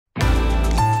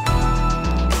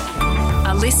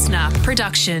listener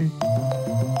production.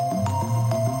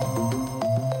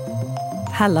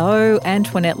 Hello,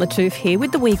 Antoinette Lattouf here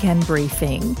with the Weekend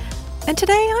Briefing. And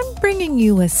today I'm bringing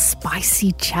you a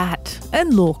spicy chat.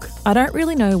 And look, I don't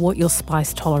really know what your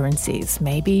spice tolerance is.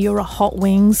 Maybe you're a hot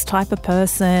wings type of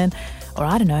person, or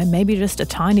I don't know, maybe just a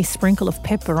tiny sprinkle of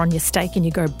pepper on your steak and you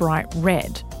go bright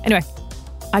red. Anyway,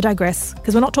 I digress,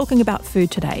 because we're not talking about food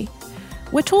today.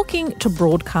 We're talking to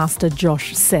broadcaster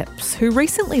Josh Szeps, who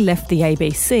recently left the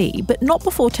ABC, but not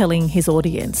before telling his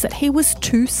audience that he was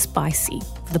too spicy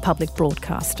for the public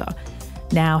broadcaster.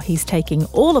 Now he's taking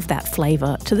all of that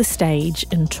flavour to the stage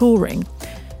and touring.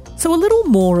 So a little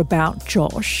more about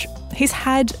Josh. He's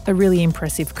had a really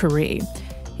impressive career.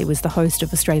 He was the host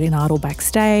of Australian Idol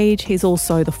Backstage. He's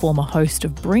also the former host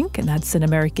of Brink, and that's an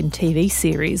American TV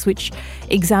series which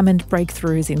examined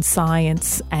breakthroughs in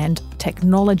science and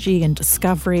technology and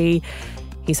discovery.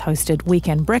 He's hosted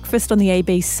Weekend Breakfast on the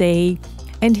ABC,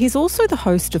 and he's also the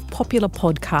host of popular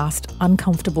podcast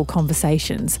Uncomfortable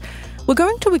Conversations. We're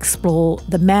going to explore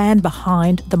the man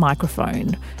behind the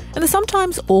microphone and the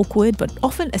sometimes awkward but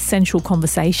often essential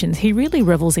conversations he really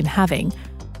revels in having.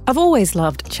 I've always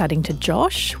loved chatting to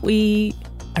Josh. We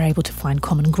are able to find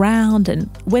common ground and,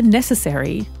 when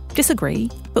necessary,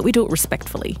 disagree, but we do it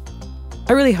respectfully.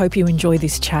 I really hope you enjoy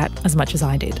this chat as much as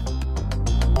I did.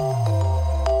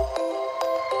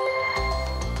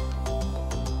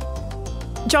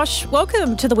 Josh,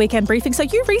 welcome to the Weekend Briefing. So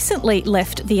you recently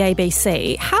left the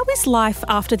ABC. How is life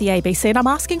after the ABC? And I'm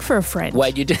asking for a friend.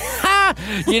 Wait, you did?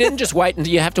 You didn't just wait.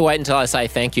 You have to wait until I say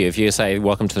thank you. If you say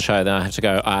welcome to the show, then I have to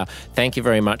go, thank you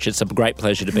very much. It's a great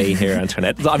pleasure to be here,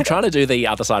 Antoinette. I'm trying to do the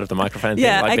other side of the microphone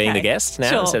thing, being the guest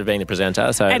now instead of being the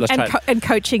presenter. So let's try and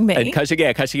coaching me. And coaching.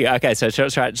 Okay, so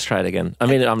let's try it again. I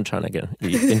mean, I'm trying again.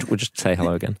 We'll just say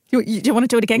hello again. Do you want to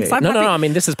do it again? Yeah. No. I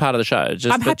mean, this is part of the show. I just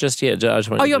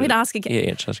want you want me to ask again?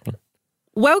 Yeah, just again.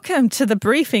 Welcome to the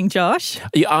briefing, Josh.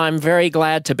 I'm very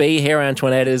glad to be here,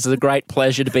 Antoinette. It is a great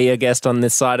pleasure to be a guest on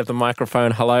this side of the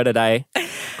microphone. Hello today.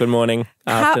 Good morning,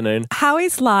 afternoon. How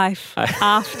is life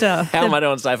after? How am I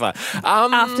doing so far?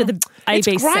 After the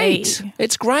ABC.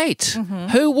 It's great. Mm-hmm.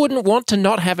 Who wouldn't want to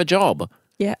not have a job?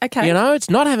 Yeah, okay. You know, it's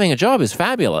not having a job is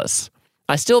fabulous.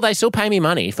 They still pay me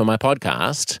money for my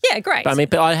podcast. Yeah, great.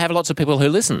 But I have lots of people who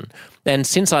listen. And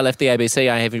since I left the ABC,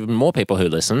 I have even more people who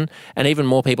listen and even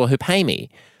more people who pay me.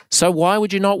 So why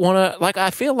would you not want to,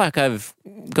 I feel like I've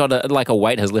got a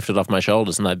weight has lifted off my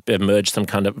shoulders and I've emerged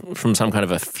from some kind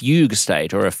of a fugue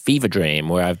state or a fever dream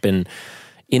where I've been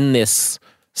in this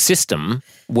system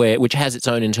which has its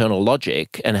own internal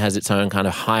logic and has its own kind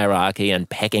of hierarchy and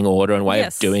pecking order and way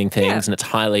of doing things, and it's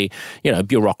highly,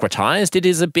 bureaucratized. It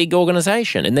is a big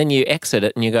organization. And then you exit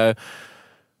it and you go,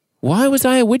 why was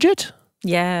I a widget?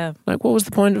 Yeah. What was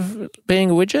the point of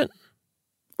being a widget?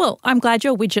 Well, I'm glad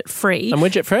you're widget-free. I'm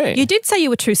widget-free. You did say you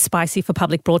were too spicy for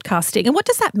public broadcasting. And what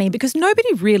does that mean? Because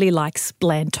nobody really likes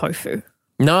bland tofu.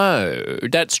 No,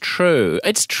 that's true.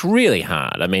 It's really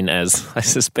hard. I mean, as I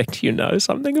suspect you know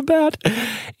something about,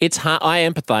 it's hard. I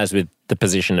empathise with the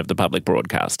position of the public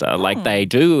broadcaster. They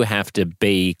do have to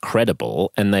be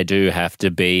credible and they do have to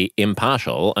be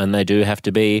impartial and they do have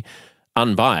to be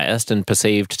unbiased and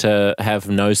perceived to have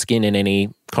no skin in any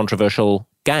controversial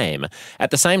game. At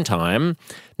the same time,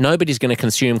 nobody's going to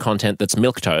consume content that's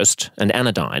milquetoast and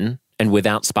anodyne and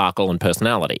without sparkle and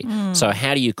personality. So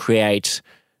how do you create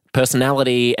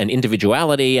personality and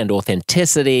individuality and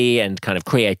authenticity and kind of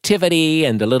creativity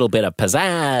and a little bit of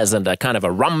pizzazz and a kind of a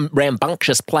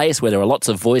rambunctious place where there are lots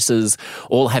of voices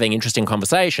all having interesting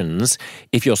conversations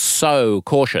if you're so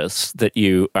cautious that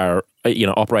you are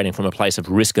operating from a place of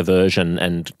risk aversion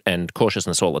and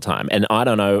cautiousness all the time. And I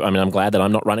don't know, I mean, I'm glad that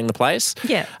I'm not running the place.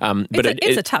 Yeah, but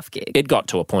it's a tough gig. It got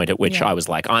to a point at which I was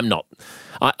like, I'm not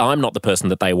the person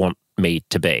that they want me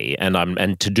to be,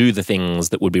 and to do the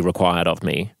things that would be required of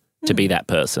me to be that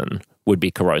person would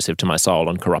be corrosive to my soul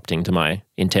and corrupting to my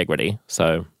integrity.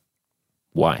 So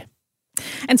why?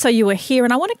 And so you were here,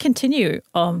 and I want to continue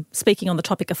speaking on the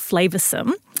topic of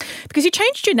flavoursome, because you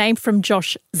changed your name from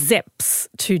Josh Szeps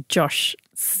to Josh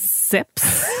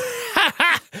Szeps.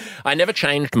 I never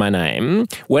changed my name.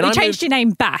 You changed your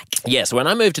name back. Yes, when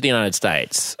I moved to the United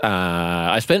States,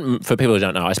 for people who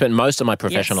don't know, I spent most of my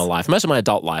professional life, most of my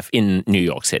adult life in New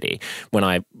York City. When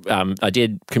I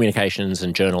did communications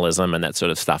and journalism and that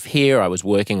sort of stuff here, I was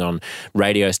working on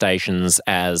radio stations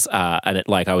I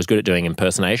was good at doing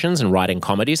impersonations and writing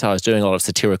comedy, so I was doing a lot of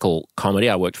satirical comedy.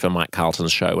 I worked for Mike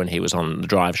Carlton's show when he was on the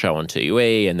Drive show on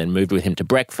 2UE, and then moved with him to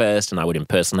Breakfast, and I would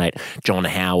impersonate John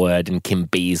Howard and Kim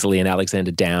Beasley and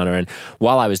Alexander Downer summer. And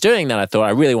while I was doing that, I thought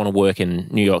I really want to work in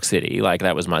New York City. Like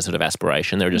that was my sort of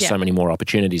aspiration. There are just so many more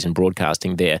opportunities in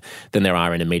broadcasting there than there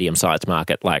are in a medium-sized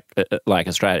market like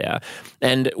Australia.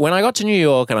 And when I got to New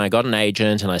York and I got an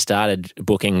agent and I started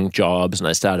booking jobs and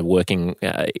I started working,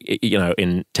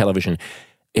 in television,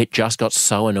 it just got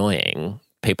so annoying.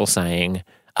 People saying,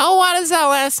 "Oh, what is that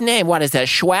last name? What is that,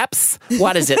 Schweppes?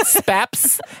 What is it,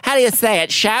 Szeps? How do you say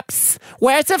it, Szeps?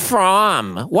 Where's it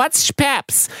from? What's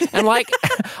Szeps?" And like,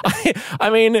 I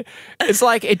mean, it's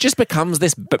like it just becomes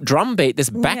this drum beat,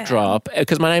 this backdrop,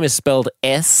 because my name is spelled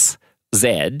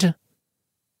SZEPS.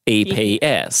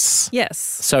 Yes.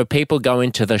 So people go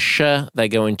into the sh, they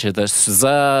go into the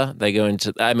z, they go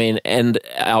into, and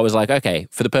I was like, okay,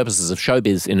 for the purposes of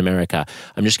showbiz in America,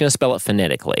 I'm just going to spell it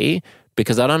phonetically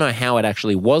because I don't know how it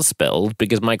actually was spelled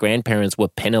because my grandparents were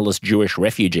penniless Jewish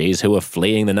refugees who were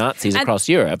fleeing the Nazis across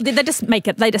Europe. They just made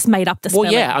up the spelling.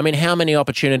 Well, yeah. I mean, how many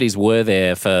opportunities were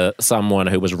there for someone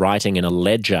who was writing in a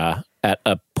ledger at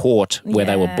a port where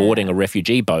they were boarding a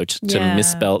refugee boat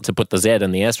to put the Z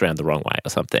and the S around the wrong way or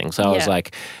something. So I was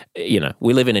like,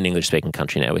 we live in an English-speaking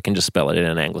country now. We can just spell it in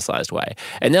an anglicised way.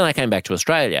 And then I came back to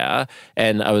Australia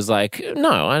and I was like,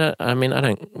 no,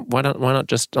 why not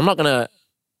just, I'm not going to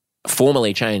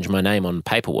formally change my name on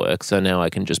paperwork. So now I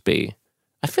can just be,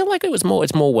 I feel like it's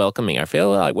more welcoming. I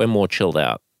feel like we're more chilled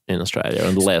out in Australia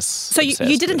and less. So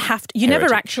you didn't have to. You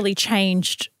never actually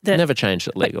changed the. Never changed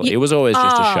it legally. It was always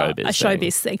just a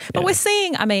showbiz thing. But we're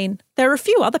seeing. I mean, there are a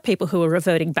few other people who are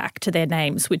reverting back to their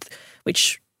names,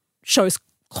 which shows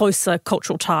closer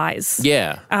cultural ties.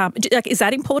 Yeah. Is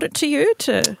that important to you?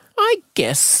 I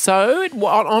guess so.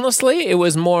 Honestly, it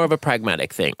was more of a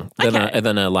pragmatic thing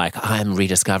than a like I'm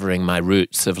rediscovering my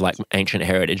roots of like ancient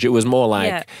heritage. It was more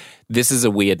like. This is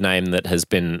a weird name that has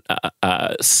been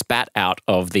spat out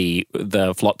of the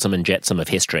flotsam and jetsam of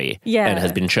history and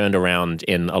has been churned around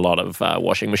in a lot of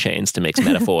washing machines to mix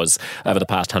metaphors over the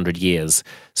past 100 years.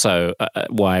 So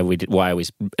why are we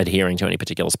adhering to any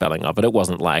particular spelling of it? It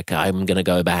wasn't like I'm going to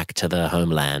go back to the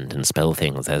homeland and spell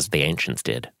things as the ancients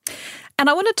did. And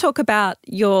I want to talk about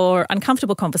your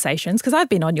uncomfortable conversations because I've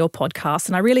been on your podcast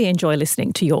and I really enjoy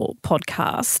listening to your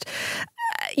podcast.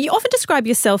 You often describe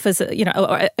yourself as a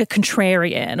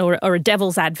contrarian or a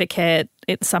devil's advocate.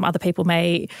 Some other people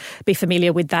may be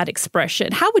familiar with that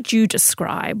expression. How would you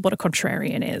describe what a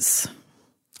contrarian is?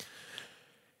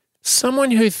 Someone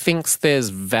who thinks there's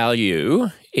value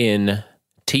in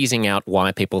teasing out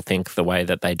why people think the way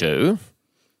that they do,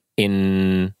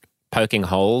 in poking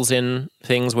holes in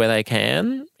things where they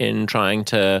can, in trying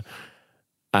to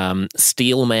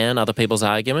steel man other people's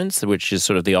arguments, which is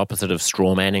sort of the opposite of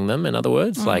straw manning them, in other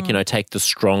words. Like, take the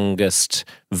strongest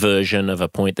version of a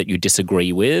point that you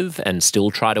disagree with and still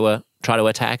try to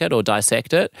attack it or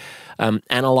dissect it.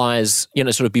 Analyze,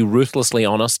 sort of be ruthlessly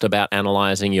honest about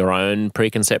analysing your own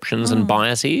preconceptions and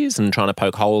biases and trying to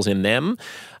poke holes in them.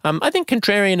 I think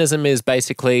contrarianism is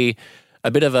basically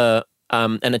a bit of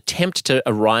an attempt to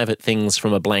arrive at things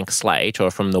from a blank slate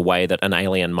or from the way that an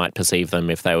alien might perceive them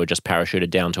if they were just parachuted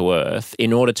down to Earth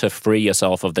in order to free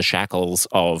yourself of the shackles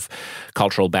of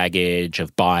cultural baggage,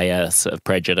 of bias, of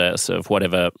prejudice, of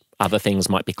whatever other things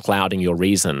might be clouding your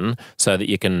reason so that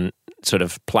you can sort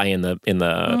of play in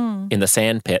the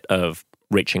sandpit of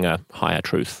reaching a higher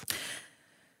truth.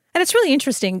 And it's really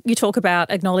interesting. You talk about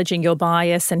acknowledging your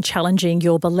bias and challenging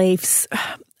your beliefs.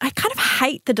 I kind of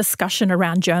hate the discussion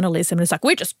around journalism. It's like,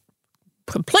 we're just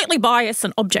completely biased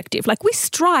and objective. Like, we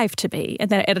strive to be.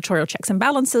 And there are editorial checks and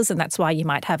balances, and that's why you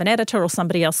might have an editor or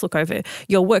somebody else look over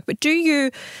your work. But do you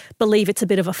believe it's a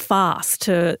bit of a farce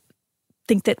to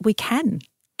think that we can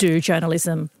do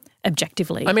journalism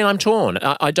objectively? I mean, I'm torn.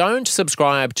 I don't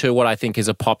subscribe to what I think is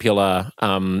a popular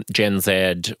Gen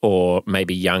Z or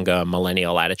maybe younger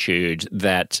millennial attitude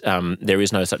that there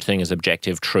is no such thing as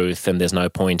objective truth and there's no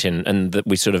point in, and that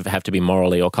we sort of have to be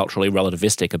morally or culturally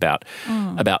relativistic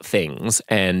about things.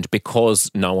 And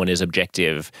because no one is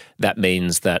objective, that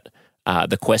means that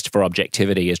the quest for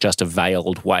objectivity is just a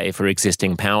veiled way for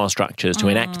existing power structures to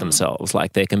enact themselves.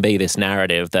 Like, there can be this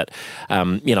narrative that,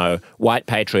 white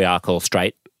patriarchal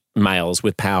straight males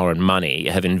with power and money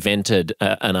have invented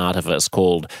an artifice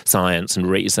called science and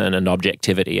reason and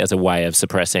objectivity as a way of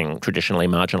suppressing traditionally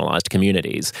marginalised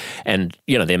communities. And,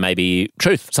 there may be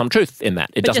some truth in that.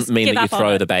 It doesn't mean that you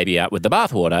throw the baby out with the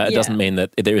bathwater. It doesn't mean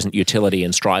that there isn't utility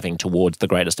in striving towards the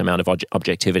greatest amount of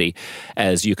objectivity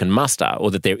as you can muster,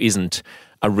 or that there isn't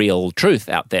a real truth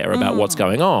out there about what's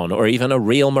going on, or even a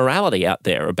real morality out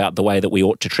there about the way that we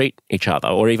ought to treat each other,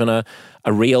 or even a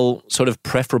real sort of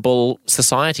preferable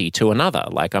society to another.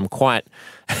 Like, I'm quite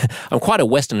a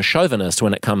Western chauvinist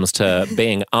when it comes to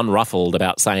being unruffled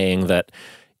about saying that,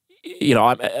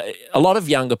 a lot of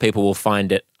younger people will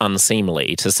find it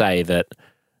unseemly to say that,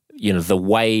 the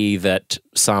way that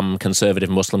some conservative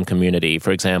Muslim community,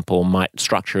 for example, might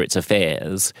structure its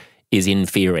affairs is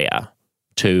inferior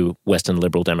to Western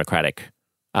liberal democratic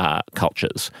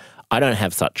cultures. I don't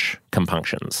have such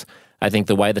compunctions. I think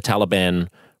the way the Taliban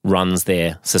runs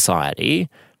their society,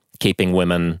 keeping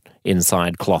women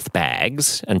inside cloth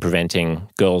bags and preventing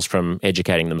girls from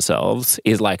educating themselves,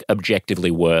 is like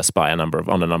objectively worse on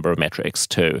a number of metrics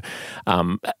to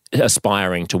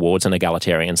aspiring towards an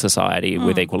egalitarian society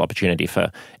with equal opportunity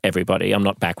for everybody. I'm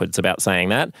not backwards about saying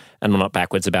that, and I'm not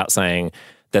backwards about saying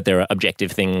that there are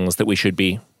objective things that we should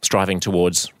be striving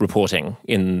towards reporting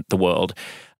in the world.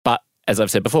 But as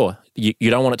I've said before, you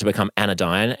don't want it to become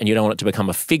anodyne, and you don't want it to become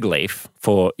a fig leaf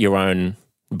for your own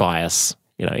bias,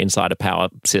 inside a power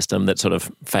system that sort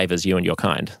of favours you and your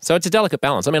kind. So it's a delicate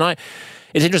balance. I mean,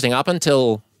 it's interesting. Up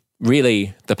until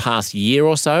really the past year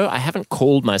or so, I haven't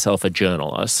called myself a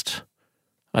journalist.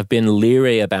 I've been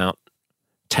leery about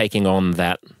taking on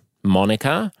that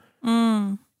moniker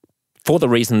for the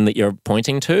reason that you're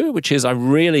pointing to, which is I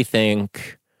really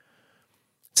think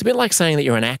it's a bit like saying that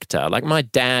you're an actor. Like, my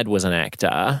dad was an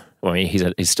actor. Well,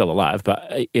 he's still alive,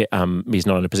 but he's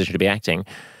not in a position to be acting.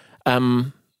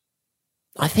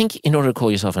 I think in order to call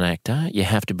yourself an actor, you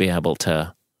have to be able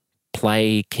to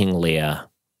play King Lear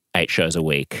 8 shows a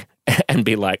week and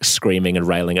be like screaming and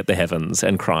railing at the heavens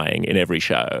and crying in every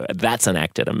show. That's an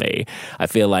actor to me. I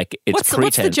feel like it's pretense.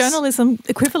 What's the journalism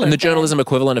equivalent? And the journalism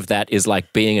equivalent of that is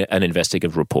like being an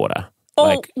investigative reporter.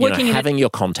 Like, having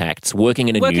your contacts, working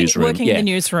in a newsroom. Working in the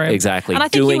newsroom. Exactly.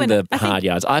 Doing the hard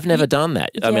yards. I've never done that.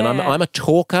 Yeah. I mean, I'm a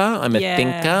talker. I'm a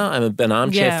thinker. I'm an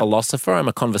armchair philosopher. I'm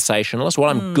a conversationalist. What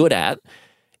I'm good at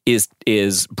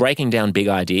is breaking down big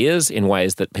ideas in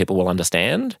ways that people will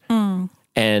understand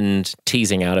and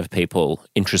teasing out of people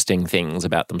interesting things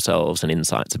about themselves and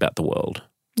insights about the world.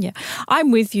 Yeah,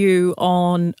 I'm with you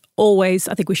on always.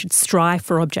 I think we should strive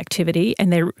for objectivity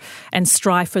and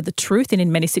strive for the truth. And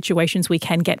in many situations, we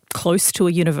can get close to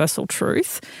a universal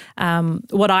truth.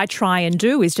 What I try and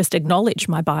do is just acknowledge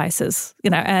my biases.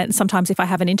 And sometimes if I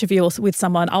have an interview with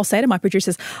someone, I'll say to my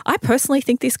producers, "I personally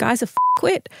think this guy's a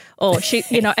f***wit," or she,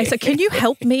 and so can you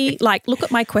help me? Like, look at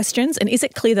my questions, and is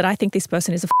it clear that I think this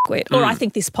person is a f***wit, or I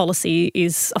think this policy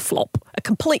is a flop, a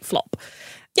complete flop?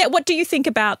 Yeah, what do you think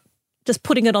about just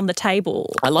putting it on the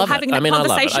table? I love having that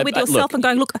conversation with yourself and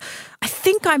going, look, I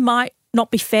think I might not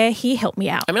be fair here, help me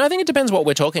out. I mean, I think it depends what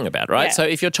we're talking about, right? Yeah. So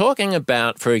if you're talking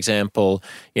about, for example,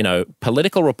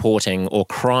 political reporting or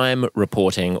crime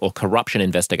reporting or corruption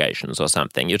investigations or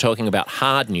something, you're talking about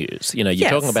hard news. You're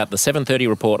talking about the 7:30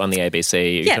 report on the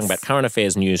ABC, you're talking about current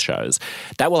affairs news shows.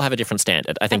 That will have a different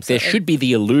standard. I think there should be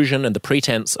the illusion and the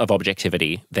pretense of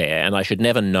objectivity there, and I should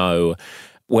never know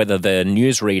whether the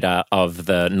newsreader of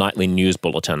the nightly news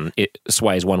bulletin it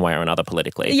sways one way or another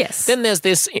politically. Yes. Then there's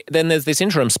this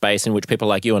interim space in which people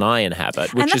like you and I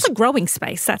inhabit, which and that's a growing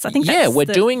space. We're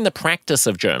doing the practice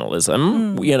of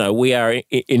journalism. We are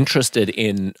interested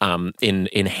in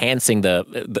enhancing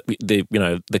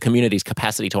the community's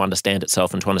capacity to understand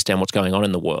itself and to understand what's going on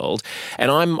in the world. And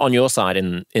I'm on your side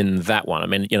in that one. I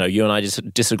mean, you and I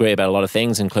just disagree about a lot of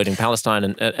things, including Palestine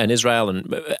and Israel,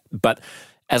 but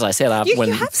as I said, you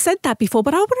have said that before,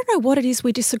 but I want to know what it is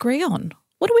we disagree on.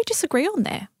 What do we disagree on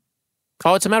there?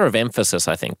 Oh, it's a matter of emphasis,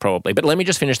 I think, probably. But let me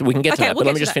just finish. We can get to that, but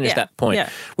let me just finish that point,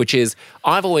 which is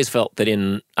I've always felt that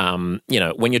in,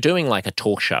 when you're doing like a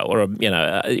talk show or,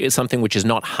 something which is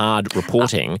not hard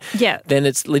reporting, then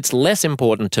it's less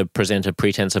important to present a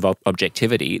pretense of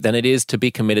objectivity than it is to be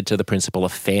committed to the principle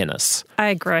of fairness. I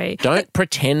agree. Don't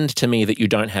pretend to me that you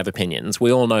don't have opinions.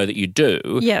 We all know that you do,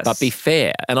 but be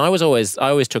fair. And I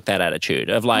always took that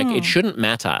attitude of like, it shouldn't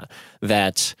matter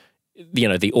that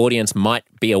the audience might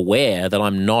be aware that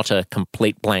I'm not a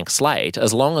complete blank slate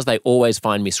as long as they always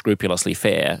find me scrupulously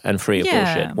fair and free of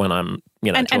bullshit when I'm,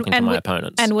 talking to my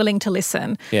opponents. And willing to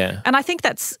listen. Yeah. And I think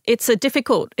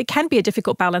it can be a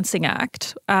difficult balancing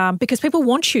act because people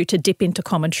want you to dip into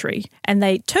commentary and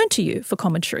they turn to you for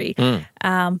commentary.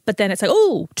 But then it's like,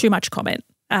 oh, too much comment.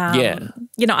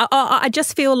 I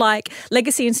just feel like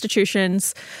legacy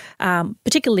institutions,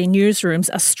 particularly newsrooms,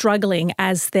 are struggling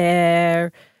as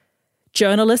their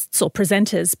journalists or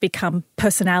presenters become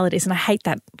personalities. And I hate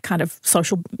that kind of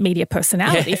social media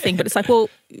personality thing, but it's like, well,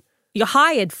 you're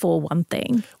hired for one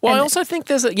thing. Well, I also think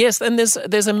there's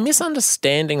a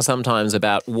misunderstanding sometimes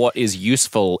about what is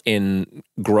useful in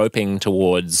groping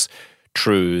towards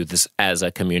truths as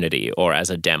a community or as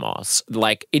a demos.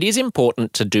 Like, it is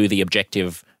important to do the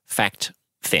objective fact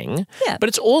thing. Yeah. But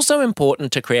it's also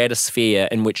important to create a sphere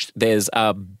in which there's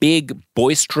a big,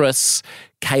 boisterous,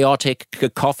 chaotic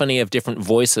cacophony of different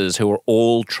voices who are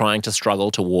all trying to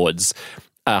struggle towards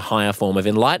a higher form of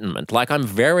enlightenment. Like, I'm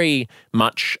very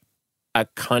much a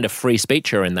kind of free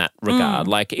speecher in that regard.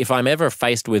 Like, if I'm ever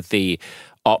faced with the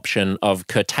option of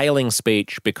curtailing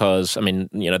speech because, I mean,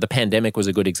 you know, the pandemic was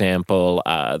a good example,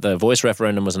 the voice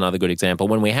referendum was another good example.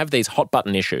 When we have these hot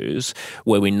button issues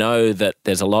where we know that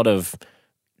there's a lot of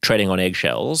treading on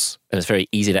eggshells and it's very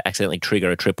easy to accidentally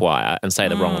trigger a tripwire and say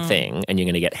the wrong thing and you're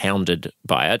going to get hounded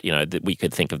by it. You know, we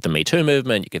could think of the Me Too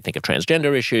movement, you could think of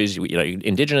transgender issues, you know,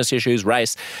 Indigenous issues,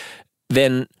 race.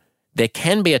 Then there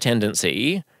can be a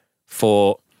tendency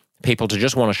for people to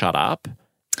just want to shut up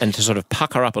and to sort of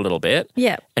pucker up a little bit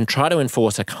and try to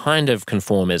enforce a kind of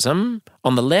conformism.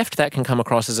 On the left, that can come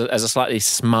across as a slightly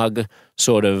smug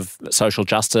sort of social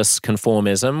justice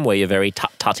conformism where you're very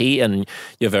tut-tutty and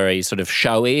you're very sort of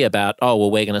showy about, oh, well,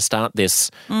 we're going to start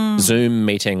this Zoom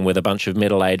meeting with a bunch of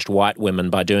middle-aged white women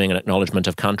by doing an acknowledgement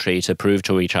of country to prove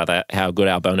to each other how good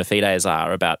our bona fides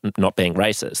are about not being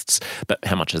racists. But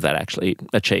how much does that actually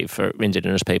achieve for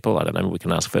Indigenous people? I don't know. We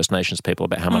can ask First Nations people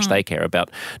about how much they care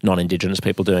about non-Indigenous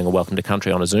people doing a welcome to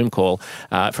country on a Zoom call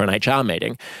for an HR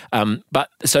meeting. But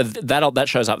so that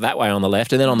shows up that way on the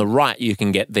left. And then on the right, you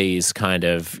can get these kind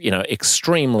of, you know,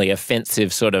 extremely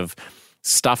offensive sort of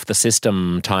stuff the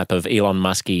system type of Elon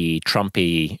Musky,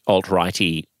 Trumpy,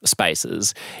 alt-righty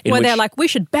spaces. Where they're like, we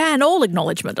should ban all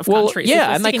acknowledgement of countries.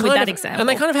 Yeah, and they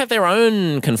kind of have their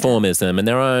own conformism and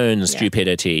their own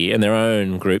stupidity and their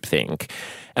own groupthink.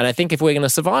 And I think if we're going to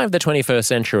survive the 21st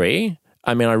century,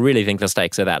 I mean, I really think the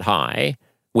stakes are that high.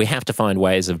 We have to find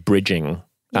ways of bridging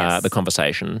the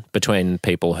conversation between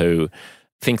people who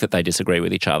think that they disagree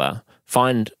with each other,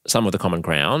 find some of the common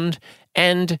ground,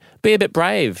 and be a bit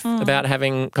brave about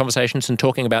having conversations and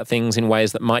talking about things in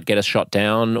ways that might get us shot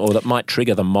down or that might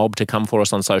trigger the mob to come for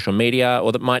us on social media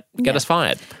or that might get us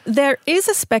fired. There is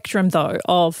a spectrum, though,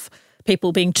 of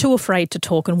people being too afraid to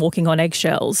talk and walking on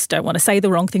eggshells, don't want to say the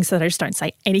wrong thing, so they just don't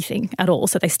say anything at all,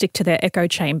 so they stick to their echo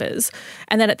chambers.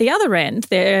 And then at the other end,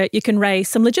 there you can raise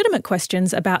some legitimate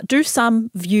questions about, do some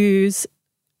views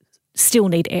still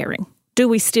need airing? Do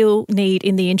we still need,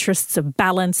 in the interests of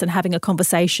balance and having a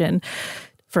conversation,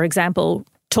 for example,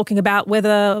 talking about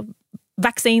whether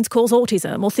vaccines cause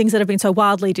autism or things that have been so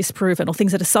wildly disproven or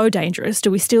things that are so dangerous?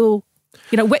 Do we still,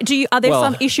 you know, are there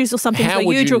some issues or something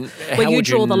where you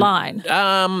draw the line?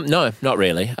 No, not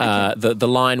really. Okay. The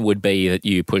line would be that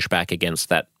you push back against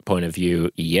that point of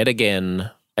view yet again,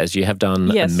 as you have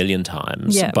done a million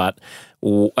times. Yeah. But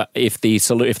if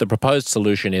the proposed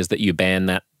solution is that you ban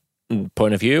that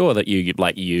point of view, or that you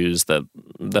use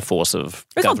the force of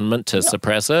government to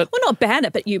suppress it? Well, not ban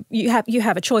it, but you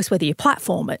have a choice whether you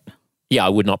platform it. Yeah, I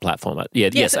would not platform it.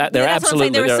 Yes, there are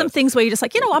absolutely. There are some things where you're just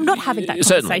like, I'm not having that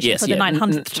conversation for the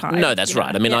 900th time. No, that's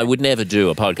right. I mean, I would never do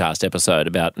a podcast episode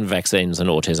about vaccines and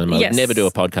autism. I would never do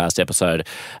a podcast episode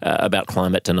about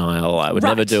climate denial. I would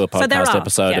never do a podcast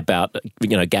episode about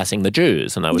gassing the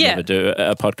Jews, and I would never do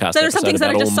a podcast episode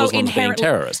about all Muslims being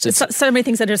terrorists. So many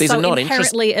things that are so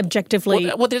inherently, objectively.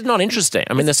 Well, they're not interesting.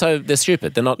 I mean, they're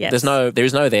stupid. They're not. There is no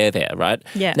there, right?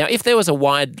 Yeah. Now, if there was a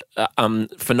wide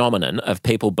phenomenon of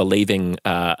people believing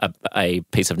a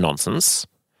piece of nonsense,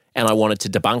 and I wanted to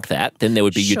debunk that, then there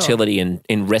would be utility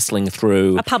in wrestling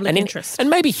through a public interest, and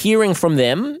maybe hearing from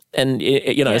them, and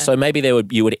so maybe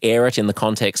you would air it in the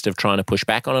context of trying to push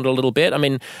back on it a little bit. I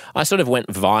mean, I sort of went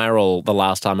viral the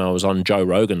last time I was on Joe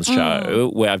Rogan's show,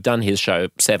 where I've done his show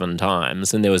 7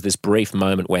 times, and there was this brief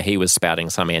moment where he was spouting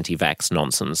some anti-vax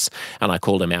nonsense, and I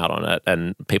called him out on it.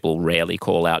 And people rarely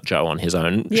call out Joe on his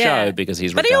own show because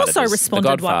he's regarded as the Godfather. But he also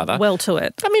responded well to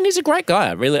it. I mean, he's a great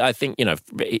guy. Really, I think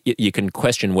you can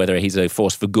question whether he's a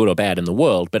force for good or bad in the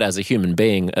world, but as a human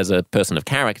being, as a person of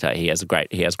character, he has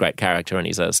great character, and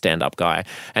he's a stand-up guy,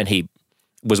 and he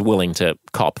was willing to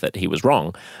cop that he was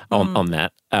wrong on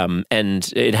that.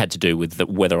 And it had to do with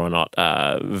whether or not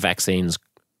vaccines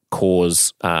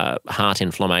cause heart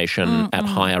inflammation at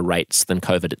higher rates than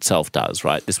COVID itself does,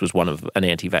 right? This was one of an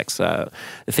anti-vax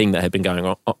thing that had been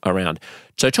going around.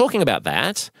 So talking about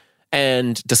that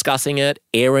and discussing it,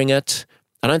 airing it,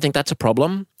 I don't think that's a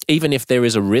problem. Even if there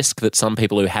is a risk that some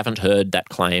people who haven't heard that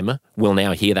claim will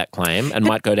now hear that claim and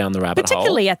might go down the rabbit hole.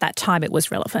 Particularly at that time it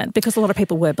was relevant because a lot of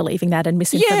people were believing that and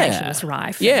misinformation was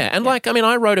rife. Yeah, and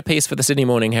I wrote a piece for the Sydney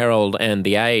Morning Herald and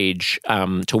The Age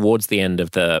towards the end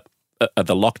of the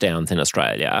lockdowns in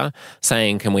Australia,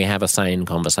 saying, can we have a sane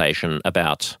conversation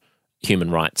about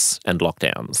human rights and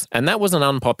lockdowns? And that was an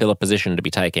unpopular position to be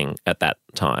taking at that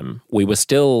time. We were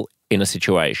still in a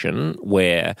situation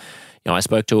where I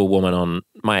spoke to a woman on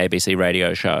my ABC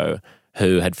radio show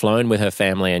who had flown with her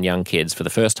family and young kids for the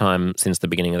first time since the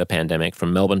beginning of the pandemic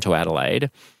from Melbourne to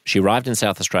Adelaide. She arrived in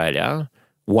South Australia.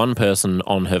 One person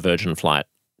on her Virgin flight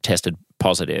tested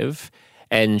positive,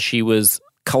 and she was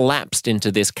collapsed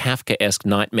into this Kafkaesque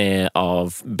nightmare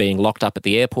of being locked up at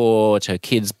the airport, her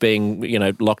kids being,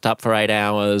 locked up for 8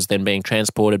 hours, then being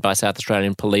transported by South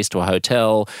Australian police to a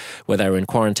hotel where they were in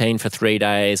quarantine for 3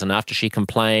 days. And after she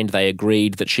complained, they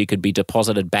agreed that she could be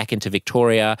deposited back into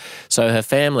Victoria. So her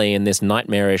family in this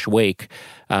nightmarish week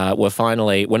were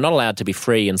not allowed to be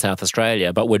free in South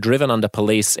Australia, but were driven under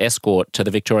police escort to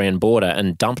the Victorian border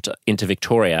and dumped into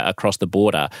Victoria across the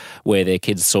border where their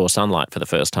kids saw sunlight for the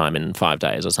first time in 5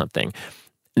 days or something.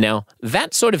 Now,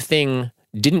 that sort of thing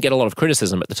didn't get a lot of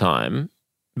criticism at the time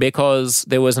because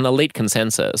there was an elite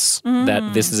consensus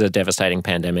that this is a devastating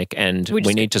pandemic and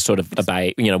we need to sort of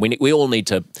obey, we all need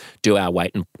to do our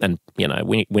weight and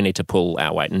we need to pull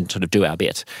our weight and sort of do our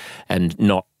bit and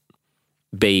not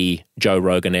be Joe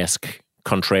Rogan-esque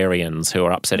contrarians who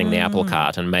are upsetting the apple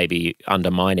cart and maybe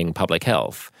undermining public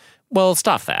health. Well,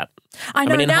 stuff that. I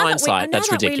know. In now hindsight, that's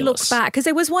ridiculous. We look back, because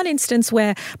there was one instance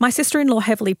where my sister-in-law,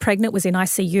 heavily pregnant, was in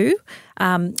ICU.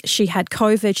 She had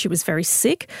COVID. She was very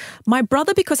sick. My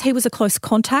brother, because he was a close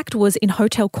contact, was in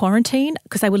hotel quarantine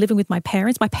because they were living with my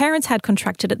parents. My parents had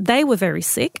contracted it. They were very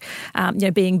sick,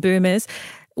 being boomers.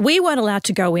 We weren't allowed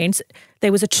to go in.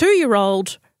 There was a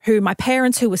 2-year-old who my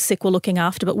parents who were sick were looking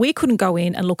after, but we couldn't go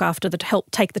in and look after help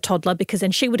take the toddler because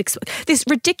then she would this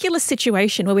ridiculous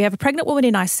situation where we have a pregnant woman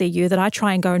in ICU that I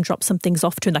try and go and drop some things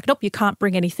off to, and like, nope, you can't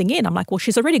bring anything in. I'm like, well,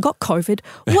 she's already got COVID.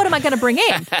 What am I going to bring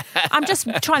in? I'm just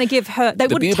trying to give her. They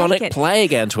wouldn't take it. The bubonic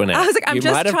plague, Antoinette. I was like, I'm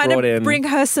just trying to bring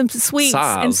her some sweets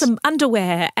and some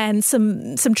underwear and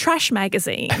some trash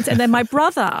magazines, and then my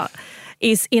brother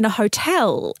is in a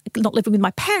hotel, not living with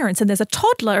my parents, and there's a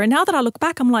toddler. And now that I look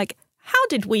back, I'm like, how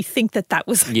did we think that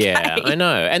was okay? Yeah, I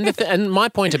know. And and my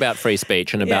point about free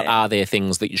speech and about are there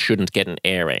things that you shouldn't get an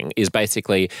airing is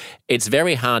basically it's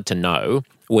very hard to know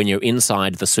when you're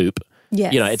inside the soup.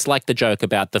 Yes. It's like the joke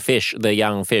about the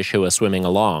young fish who are swimming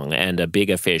along and a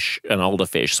bigger fish, an older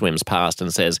fish, swims past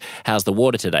and says, "How's the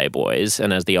water today, boys?"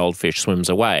 And as the old fish swims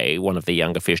away, one of the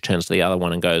younger fish turns to the other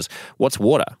one and goes, "What's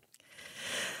water?"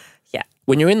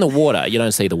 When you're in the water, you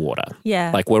don't see the water.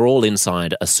 Yeah. Like we're all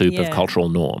inside a soup of cultural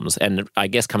norms. And I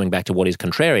guess coming back to what is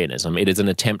contrarianism, it is an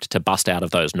attempt to bust out of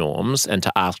those norms and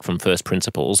to ask from first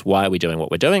principles, why are we doing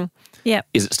what we're doing? Yeah.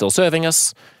 Is it still serving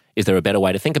us? Is there a better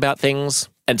way to think about things?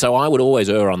 And so I would always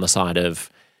err on the side of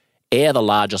air the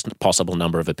largest possible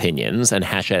number of opinions and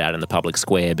hash it out in the public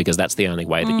square because that's the only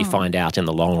way that you find out in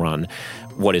the long run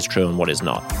what is true and what is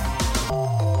not.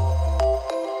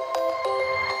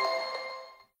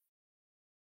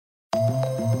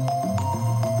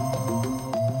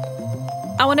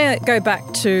 I want to go back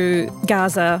to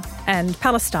Gaza and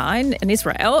Palestine and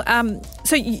Israel.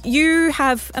 So you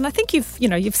have, and I think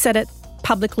you've said it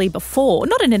publicly before,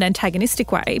 not in an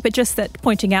antagonistic way, but just that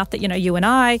pointing out that, you and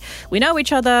I, we know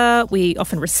each other, we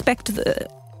often respect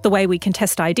the way we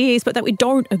contest ideas, but that we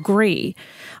don't agree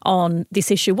on this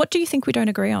issue. What do you think we don't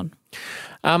agree on?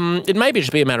 It may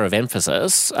just be a matter of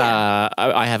emphasis. Yeah.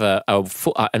 I have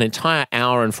an entire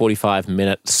hour and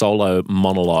 45-minute solo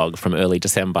monologue from early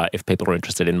December if people are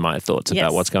interested in my thoughts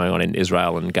about what's going on in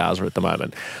Israel and Gaza at the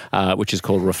moment, which is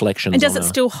called Reflections. And does it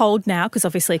still hold now? Because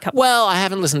obviously Well, I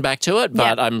haven't listened back to it,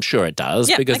 but I'm sure it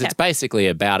does because it's basically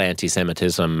about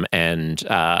anti-Semitism and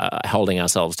holding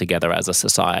ourselves together as a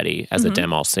society, as a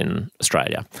demos in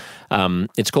Australia.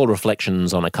 It's called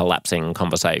Reflections on a Collapsing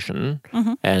Conversation,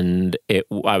 and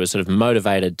I was sort of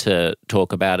motivated to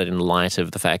talk about it in light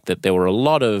of the fact that there were a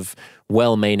lot of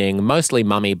well-meaning, mostly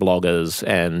mummy bloggers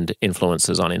and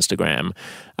influencers on Instagram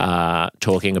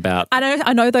talking about.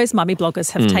 I know those mummy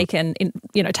bloggers have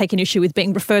taken issue with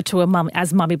being referred to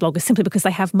as mummy bloggers simply because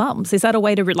they have mums. Is that a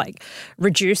way to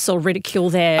reduce or ridicule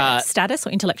their status or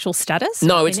intellectual status?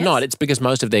 No, it's not. It's because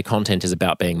most of their content is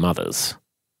about being mothers.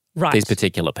 Right. These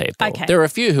particular people. Okay. There are a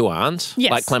few who aren't. Yes.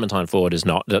 Like Clementine Ford is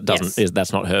not.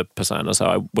 That's not her persona. So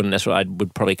I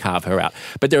would probably carve her out.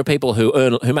 But there are people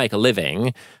who make a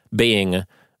living being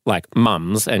like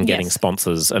mums and getting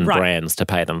sponsors and brands to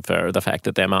pay them for the fact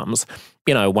that they're mums.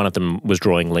 One of them was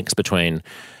drawing links between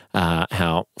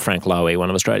how Frank Lowy, one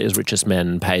of Australia's richest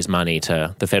men, pays money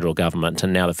to the federal government,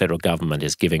 and now the federal government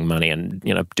is giving money and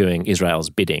doing Israel's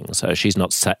bidding. So she's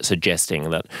not suggesting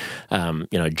that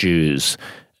Jews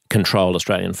control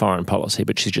Australian foreign policy,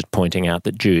 but she's just pointing out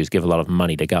that Jews give a lot of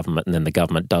money to government and then the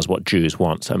government does what Jews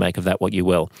want, so make of that what you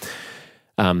will.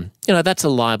 that's a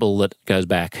libel that goes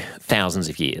back thousands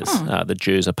of years. The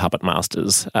Jews are puppet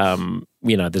masters.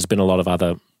 There's been a lot of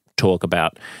other talk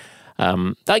about.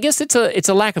 I guess it's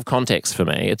a lack of context for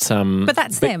me. But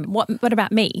that's them. What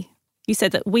about me? You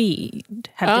said that we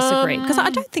have disagreed because I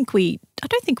don't think we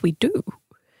do.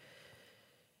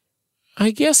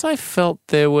 I guess I felt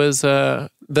there was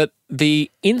that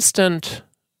the instant,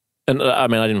 and I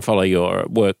mean I didn't follow your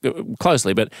work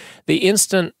closely, but the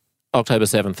instant October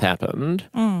 7th happened,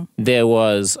 there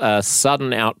was a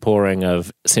sudden outpouring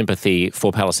of sympathy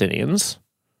for Palestinians.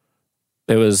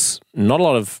 There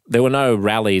were no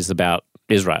rallies about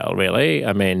Israel, really.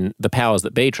 I mean, the powers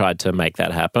that be tried to make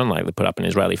that happen, like they put up an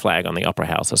Israeli flag on the Opera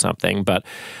House or something, but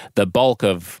the bulk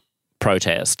of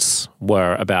protests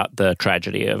were about the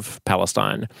tragedy of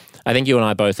Palestine. I think you and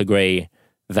I both agree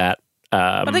that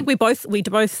I think we both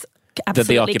absolutely that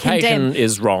the occupation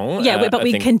is wrong. Yeah, but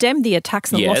we condemn the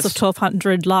attacks and the Yes. loss of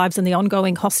 1,200 lives and the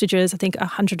ongoing hostages. I think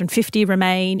 150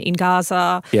 remain in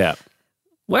Gaza. Yeah.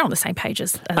 We're on the same page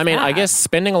as I mean, that. I guess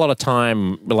spending a lot of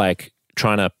time like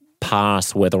trying to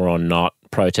pass whether or not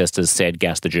protesters said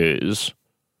gas the Jews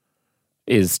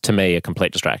is to me a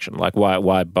complete distraction. Like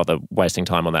why bother wasting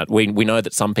time on that? We know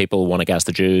that some people want to gas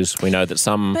the Jews. We know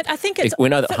that we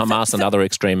know that Hamas and other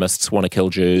extremists want to kill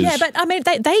Jews. Yeah, but I mean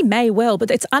they may well,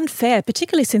 but it's unfair,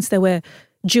 particularly since there were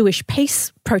Jewish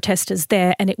peace protesters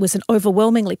there and it was an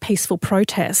overwhelmingly peaceful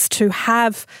protest, to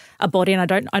have a body,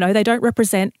 and I know they don't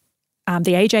represent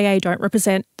the AJA don't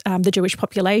represent the Jewish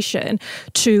population,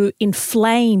 to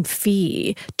inflame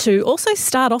fear, to also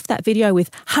start off that video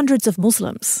with hundreds of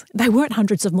Muslims. They weren't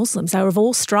hundreds of Muslims. They were of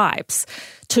all stripes.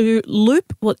 To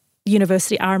loop what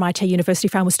RMIT University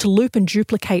found was to loop and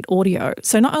duplicate audio.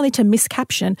 So not only to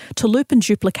miscaption, to loop and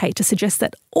duplicate, to suggest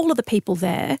that all of the people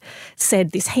there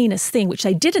said this heinous thing, which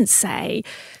they didn't say.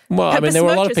 Well, I mean, there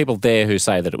were a lot of people there who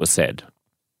say that it was said.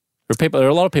 There are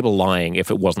a lot of people lying if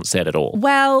it wasn't said at all.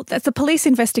 Well, that's a police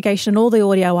investigation, all the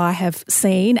audio I have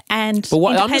seen, and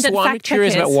I'm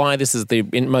curious about why this is the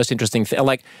most interesting thing.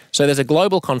 Like, so there's a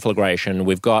global conflagration.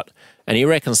 We've got an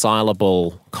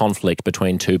irreconcilable conflict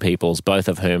between two peoples, both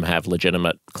of whom have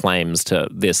legitimate claims to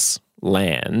this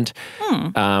land.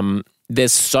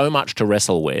 There's so much to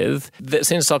wrestle with.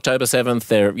 Since October 7th,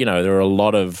 there are a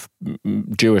lot of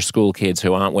Jewish school kids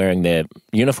who aren't wearing their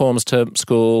uniforms to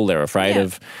school. They're afraid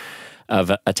of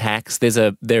attacks.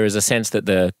 There is a sense that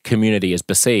the community is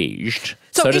besieged.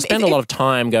 So to spend a lot of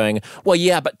time going, well,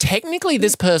 yeah, but technically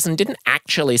this person didn't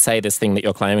actually say this thing that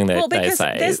you're claiming they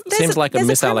say, seems like a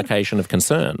misallocation of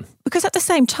concern. Because at the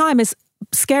same time as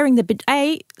scaring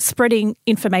spreading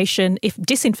information, if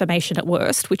disinformation at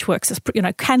worst, which works as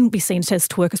can be seen as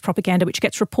to work as propaganda, which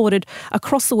gets reported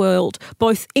across the world,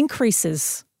 both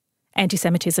increases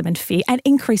anti-Semitism and fear and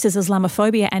increases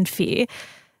Islamophobia and fear.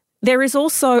 There is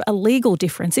also a legal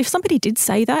difference. If somebody did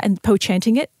say that and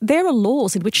chanting it, there are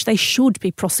laws in which they should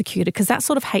be prosecuted, because that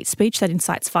sort of hate speech that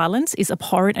incites violence is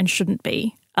abhorrent and shouldn't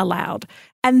be allowed.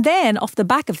 And then off the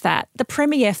back of that, the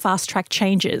Premier fast-track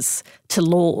changes to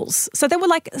laws. So there were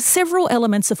several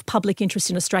elements of public interest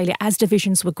in Australia as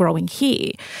divisions were growing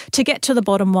here to get to the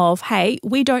bottom of, hey,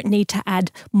 we don't need to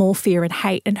add more fear and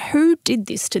hate. And who did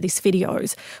this to these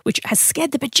videos, which has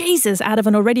scared the bejesus out of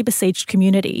an already besieged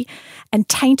community and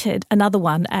tainted another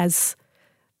one as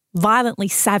violently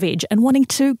savage and wanting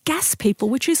to gas people,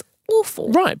 which is awful.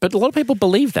 Right, but a lot of people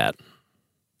believe that.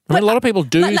 I mean, a lot of people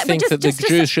do think that the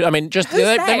Jews should. I mean,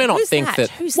 they may not think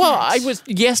that.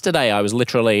 Yesterday I was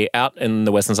literally out in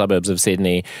the western suburbs of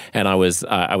Sydney, and I was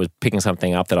picking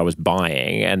something up that I was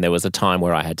buying, and there was a time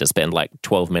where I had to spend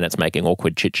 12 minutes making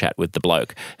awkward chit chat with the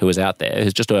bloke who was out there.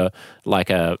 Who's just he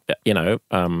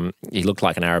looked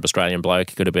like an Arab Australian bloke.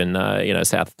 He could have been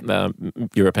South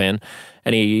European.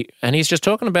 And he's just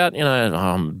talking about,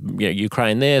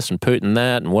 Ukraine this and Putin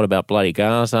that, and what about bloody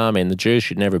Gaza? I mean, the Jews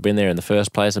should never have been there in the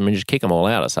first place. I mean, just kick them all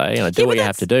out, I say. Do what you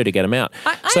have to do to get them out.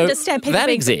 I understand people that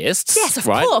exists. Yes, of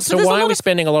right? course. So why are we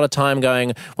spending a lot of time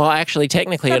going, well, actually,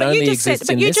 technically it only exists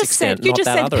in this extent, not that other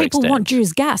extent? You just said people want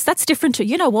Jews gas. That's different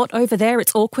to, over there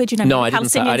it's awkward. No, I didn't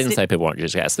say people want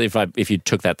Jews gas. If you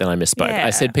took that, then I misspoke. Yeah.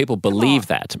 I said people believe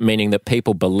that, meaning that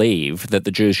people believe that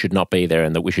the Jews should not be there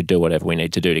and that we should do whatever we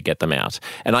need to do to get them out.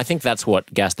 And I think that's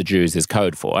what gas the Jews is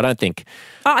code for. I don't think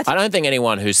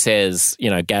anyone who says,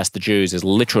 gas the Jews is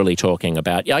literally talking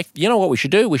about, you know what we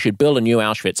should do? We should build a new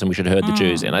Auschwitz and we should herd the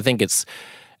Jews in. I think it's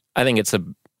a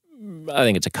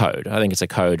code. I think it's a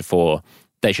code for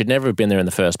they should never have been there in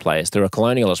the first place. They're a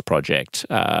colonialist project.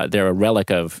 They're a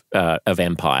relic of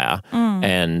empire,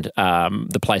 and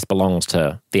the place belongs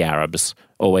to the Arabs.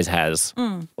 Always has,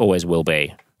 always will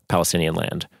be Palestinian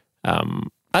land.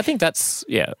 I think that's,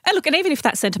 yeah. And look, and even if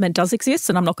that sentiment does exist,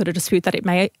 and I'm not going to dispute that it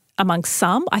may amongst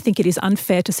some, I think it is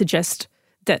unfair to suggest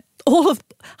that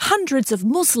hundreds of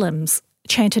Muslims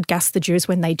chanted "Gas the Jews"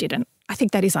 when they didn't. I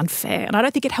think that is unfair, and I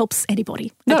don't think it helps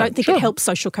anybody. No, I don't think it helps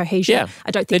social cohesion. Yeah.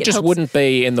 I don't think it just helps. wouldn't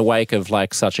be in the wake of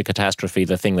like such a catastrophe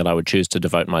the thing that I would choose to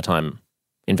devote my time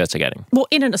investigating. Well,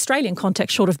 in an Australian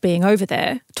context, short of being over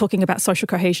there, talking about social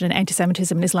cohesion and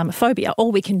anti-Semitism and Islamophobia,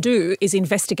 all we can do is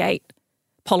investigate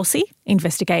policy,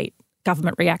 investigate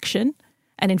government reaction,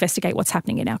 and investigate what's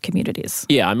happening in our communities.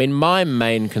 Yeah, I mean, my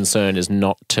main concern is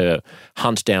not to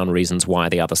hunt down reasons why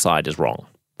the other side is wrong,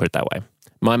 put it that way.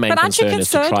 My main concern is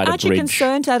to try to bridge... Aren't you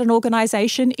concerned that an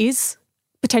organisation is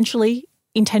potentially,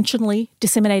 intentionally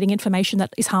disseminating information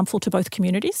that is harmful to both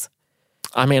communities?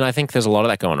 I mean, I think there's a lot of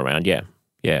that going around, yeah.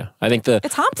 Yeah, I think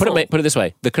it's harmful. Put it this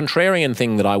way, the contrarian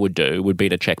thing that I would do would be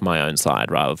to check my own side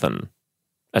rather than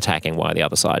attacking why the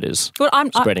other side is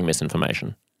spreading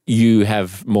misinformation. You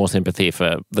have more sympathy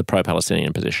for the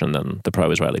pro-Palestinian position than the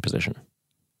pro-Israeli position.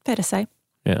 Fair to say.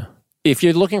 Yeah. If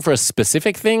you're looking for a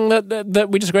specific thing that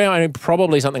we disagree on, I mean,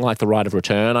 probably something like the right of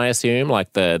return, I assume,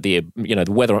 like the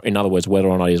whether, in other words, whether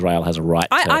or not Israel has a right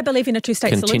to I believe in a two-state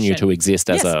solution. Continue to exist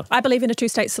as I believe in a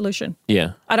two-state solution.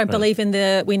 Yeah. I don't believe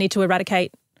in we need to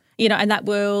eradicate, and that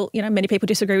will, many people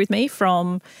disagree with me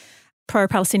from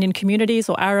pro-Palestinian communities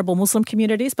or Arab or Muslim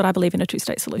communities, but I believe in a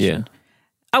two-state solution. Yeah.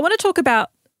 I want to talk about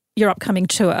your upcoming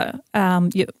tour.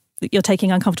 You're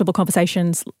taking Uncomfortable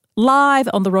Conversations live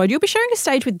on the road. You'll be sharing a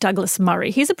stage with Douglas Murray.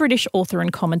 He's a British author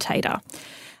and commentator.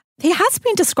 He has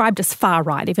been described as far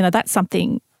right, even though that's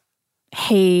something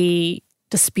he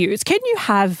disputes. Can you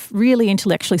have really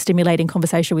intellectually stimulating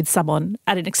conversation with someone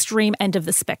at an extreme end of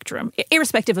the spectrum,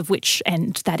 irrespective of which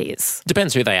end that is?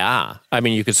 Depends who they are. I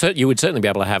mean, you would certainly be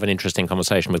able to have an interesting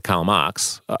conversation with Karl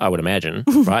Marx, I would imagine,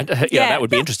 right? Yeah, that would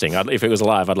be interesting. If it was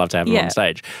alive, I'd love to have him on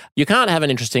stage. You can't have an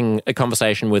interesting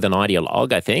conversation with an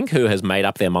ideologue, I think, who has made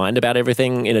up their mind about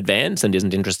everything in advance and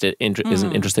isn't interested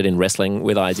in wrestling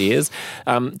with ideas.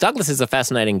 Douglas is a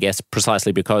fascinating guest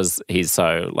precisely because he's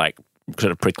so,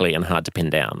 sort of prickly and hard to pin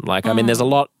down. I mean, there's a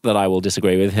lot that I will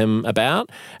disagree with him about,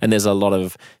 and there's a lot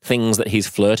of things that he's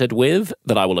flirted with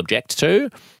that I will object to.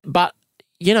 But,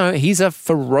 he's a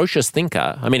ferocious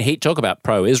thinker. I mean, he'd talk about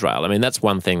pro-Israel. I mean, that's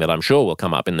one thing that I'm sure will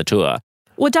come up in the tour.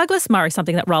 Well, Douglas Murray,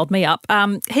 something that riled me up.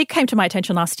 He came to my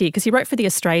attention last year because he wrote for The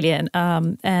Australian,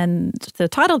 and the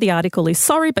title of the article is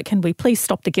 "Sorry, but can we please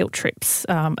stop the guilt trips?"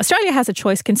 Australia has a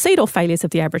choice: concede all failures of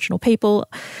the Aboriginal people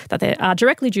that they are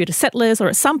directly due to settlers, or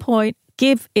at some point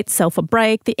give itself a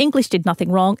break. The English did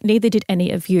nothing wrong, neither did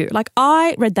any of you.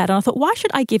 I read that and I thought, why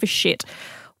should I give a shit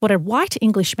what a white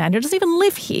Englishman who doesn't even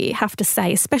live here have to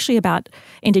say, especially about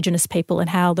Indigenous people and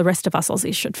how the rest of us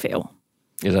Aussies should feel?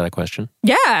 Is that a question?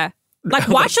 Yeah.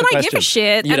 Why should I give a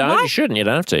shit? You shouldn't. You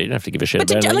don't have to. You don't have to give a shit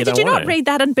about it. Did you not read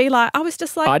that and be like, I was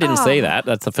just like, I didn't see that.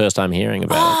 That's the first I'm hearing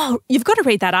about it. Oh, you've got to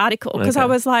read that article because I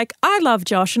was like, I love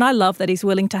Josh and I love that he's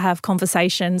willing to have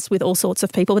conversations with all sorts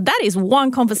of people. But that is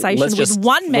one conversation with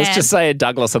one man. Let's just say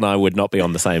Douglas and I would not be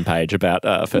on the same page about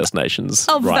First Nations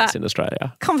rights in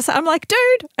Australia. I'm like,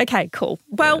 dude, okay, cool.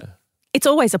 Well, it's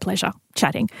always a pleasure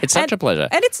chatting. It's such a pleasure.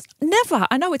 And it's never,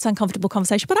 I know it's uncomfortable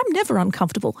conversation, but I'm never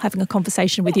uncomfortable having a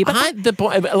conversation with you. But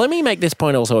let me make this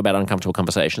point also about uncomfortable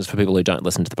conversations for people who don't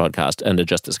listen to the podcast and are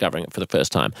just discovering it for the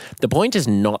first time. The point is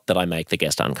not that I make the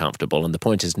guest uncomfortable, and the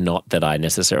point is not that I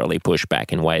necessarily push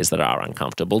back in ways that are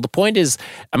uncomfortable. The point is,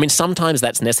 I mean, sometimes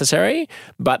that's necessary,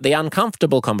 but the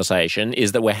uncomfortable conversation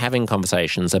is that we're having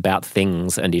conversations about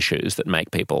things and issues that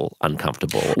make people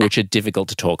uncomfortable, which are difficult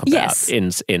to talk about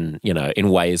in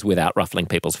ways without ruffling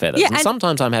people's feathers. And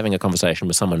sometimes I'm having a conversation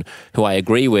with someone who I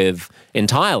agree with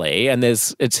entirely, and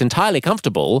it's entirely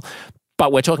comfortable,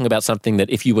 but we're talking about something that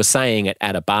if you were saying it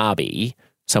at a barbie,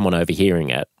 someone overhearing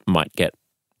it might get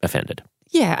offended.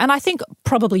 Yeah, and I think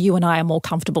probably you and I are more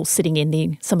comfortable sitting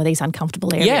in some of these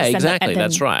uncomfortable areas. Yeah, exactly.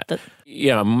 That's right.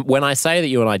 When I say that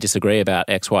you and I disagree about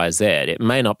X, Y, Z, it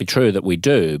may not be true that we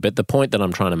do, but the point that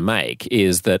I'm trying to make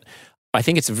is that I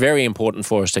think it's very important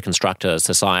for us to construct a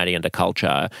society and a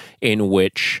culture in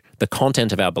which the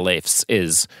content of our beliefs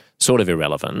is sort of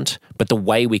irrelevant, but the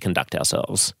way we conduct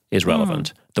ourselves is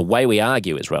relevant. The way we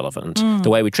argue is relevant. The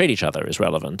way we treat each other is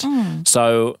relevant.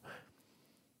 So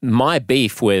my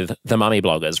beef with the mummy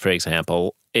bloggers, for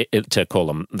example, to call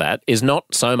them that, is not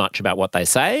so much about what they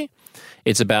say.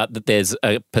 It's about that there's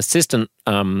a persistent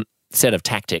set of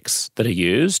tactics that are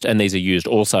used, and these are used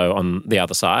also on the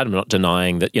other side. I'm not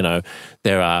denying that,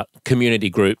 there are community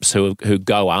groups who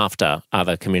go after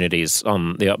other communities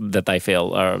that they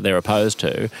feel they're opposed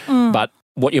to. But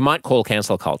what you might call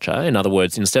cancel culture. In other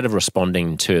words, instead of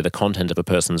responding to the content of a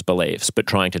person's beliefs, but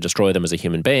trying to destroy them as a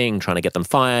human being, trying to get them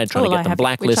fired, trying to get them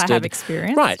blacklisted. Which I have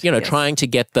experienced. Right, trying to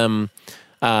get them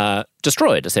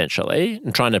destroyed, essentially,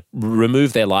 and trying to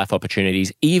remove their life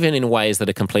opportunities, even in ways that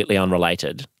are completely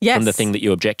unrelated from the thing that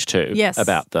you object to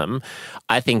about them.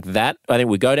 I think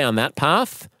we go down that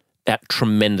path at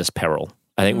tremendous peril.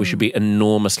 I think we should be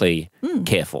enormously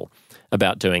careful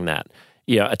about doing that.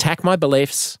 Attack my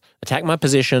beliefs, attack my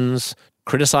positions,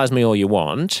 criticize me all you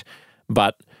want,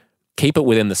 but keep it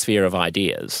within the sphere of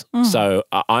ideas. So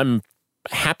I'm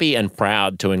happy and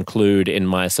proud to include in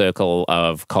my circle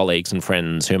of colleagues and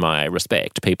friends whom I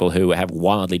respect, people who have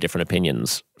wildly different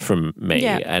opinions from me,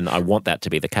 and I want that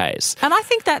to be the case. And I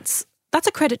think that's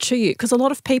a credit to you, because a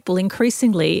lot of people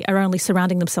increasingly are only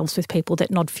surrounding themselves with people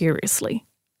that nod furiously.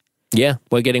 Yeah,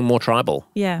 we're getting more tribal.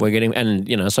 Yeah. We're getting,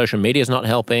 and social media is not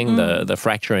helping. The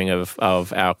fracturing of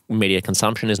our media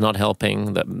consumption is not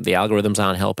helping. The algorithms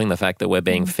aren't helping. The fact that we're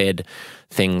being fed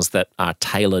things that are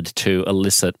tailored to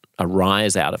elicit a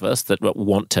rise out of us, that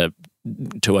want to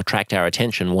attract our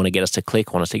attention, want to get us to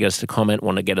click, want to get us to comment,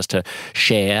 want to get us to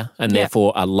share, and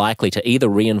therefore are likely to either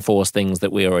reinforce things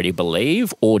that we already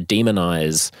believe or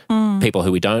demonize people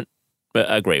who we don't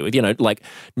agree with. Like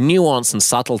nuance and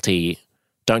subtlety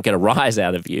don't get a rise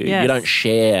out of you. Yes. You don't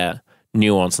share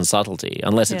nuance and subtlety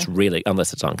unless it's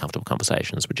uncomfortable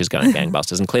conversations, which is going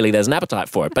gangbusters, and clearly there's an appetite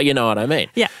for it. But you know what I mean.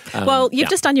 Yeah. Well, you've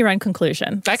just done your own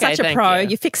conclusion. Okay, Such a pro.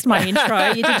 You fixed my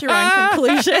intro. You did your own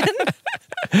conclusion.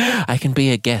 I can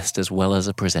be a guest as well as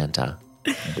a presenter.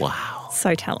 Wow.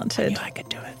 So talented. I knew I could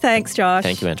do it. Thanks, Josh.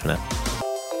 Thank you, Antoinette.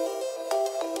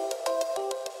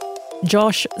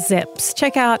 Josh Szeps.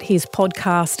 Check out his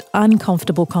podcast,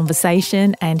 Uncomfortable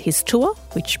Conversation, and his tour,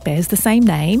 which bears the same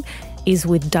name, is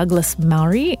with Douglas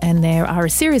Murray, and there are a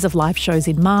series of live shows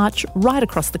in March right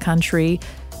across the country.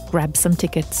 Grab some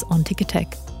tickets on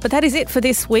Ticketek. But that is it for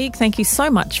this week. Thank you so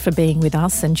much for being with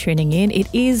us and tuning in. It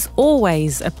is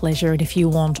always a pleasure, and if you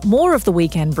want more of the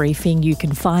Weekend Briefing, you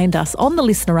can find us on the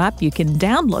Listener app. You can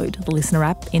download the Listener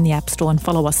app in the App Store and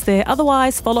follow us there.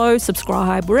 Otherwise, follow,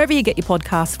 subscribe, wherever you get your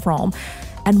podcasts from.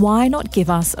 And why not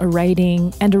give us a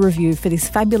rating and a review for this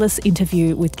fabulous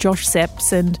interview with Josh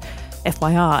Szeps? And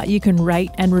FYI, you can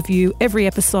rate and review every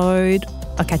episode.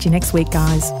 I'll catch you next week,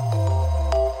 guys.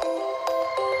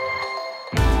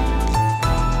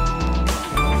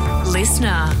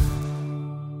 Listener.